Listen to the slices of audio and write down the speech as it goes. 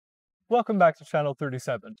Welcome back to channel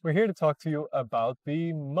 37. We're here to talk to you about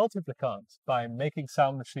the Multiplikand by Making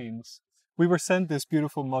Sound Machines. We were sent this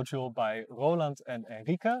beautiful module by Roland and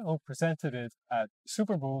Enrique, who presented it at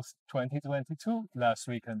Superbooth 2022 last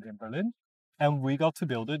weekend in Berlin, and we got to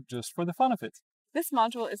build it just for the fun of it. This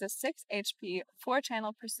module is a 6 HP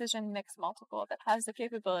 4-channel precision mix multiple that has the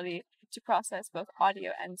capability to process both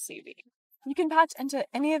audio and CV. You can patch into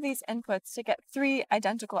any of these inputs to get 3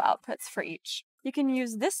 identical outputs for each. You can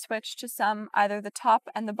use this switch to sum either the top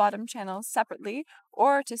and the bottom channels separately,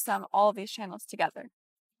 or to sum all these channels together.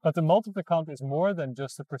 But the Multiplikand is more than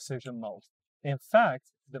just a precision mult. In fact,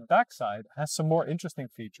 the backside has some more interesting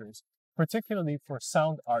features, particularly for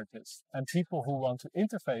sound artists and people who want to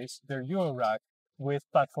interface their Eurorack with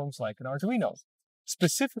platforms like an Arduino.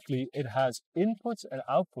 Specifically, it has inputs and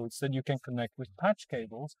outputs that you can connect with patch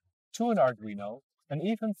cables to an Arduino, and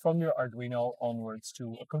even from your Arduino onwards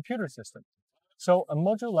to a computer system. So a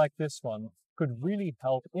module like this one could really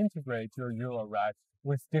help integrate your Eurorack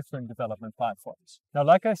with different development platforms. Now,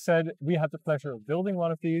 like I said, we had the pleasure of building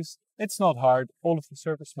one of these. It's not hard. All of the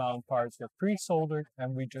surface mount parts were pre-soldered,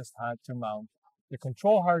 and we just had to mount the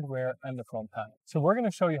control hardware and the front panel. So we're going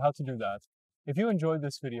to show you how to do that. If you enjoyed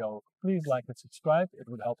this video, please like and subscribe. It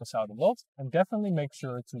would help us out a lot. And definitely make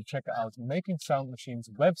sure to check out Making Sound Machines'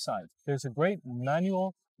 website. There's a great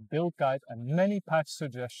manual, build guide, and many patch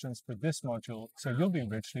suggestions for this module, so you'll be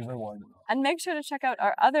richly rewarded. And make sure to check out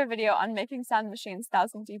our other video on Making Sound Machines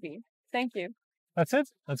 1000 dB. Thank you. That's it.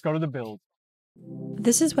 Let's go to the build.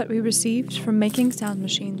 This is what we received from Making Sound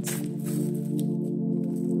Machines.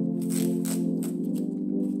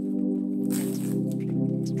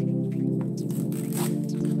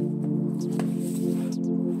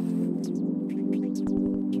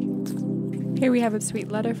 Here we have a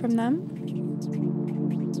sweet letter from them.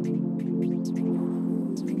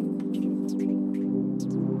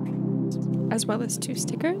 As well as 2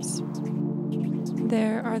 stickers.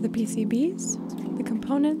 There are the PCBs, the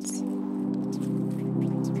components,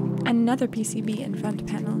 and another PCB and front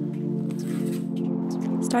panel.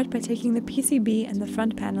 Start by taking the PCB and the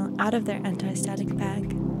front panel out of their anti-static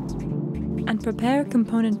bag, and prepare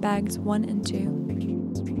component bags 1 and 2.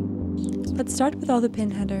 Let's start with all the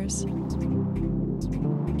pin headers.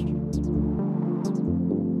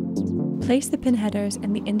 Place the pin headers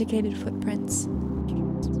in the indicated footprints.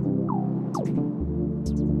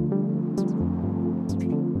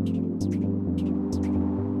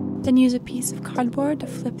 Then use a piece of cardboard to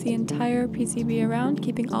flip the entire PCB around,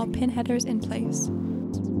 keeping all pin headers in place.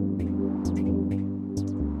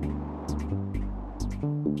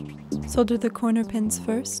 Solder the corner pins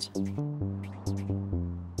first.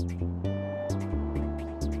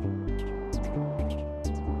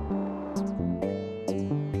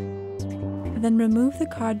 Then remove the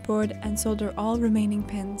cardboard and solder all remaining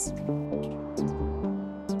pins.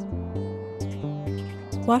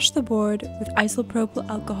 Wash the board with isopropyl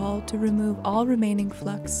alcohol to remove all remaining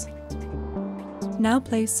flux. Now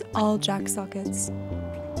place all jack sockets.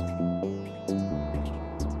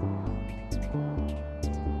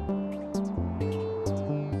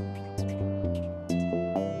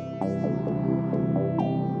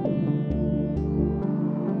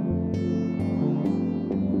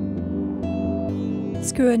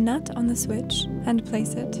 Screw a nut on the switch and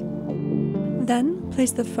place it. Then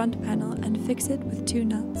place the front panel and fix it with 2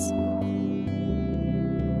 nuts.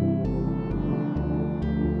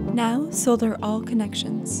 Now solder all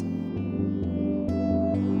connections.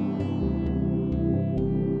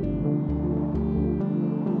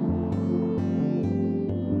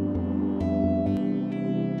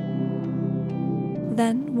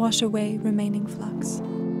 Then wash away remaining flux.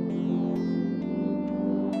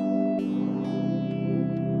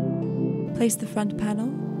 Place the front panel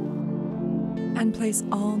and place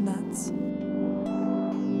all nuts.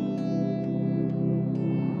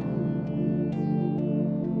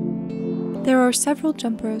 There are several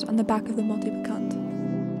jumpers on the back of the Multiplikand.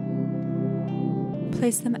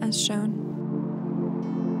 Place them as shown.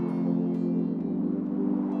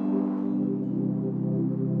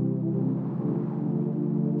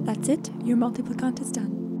 That's it, your Multiplikand is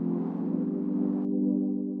done.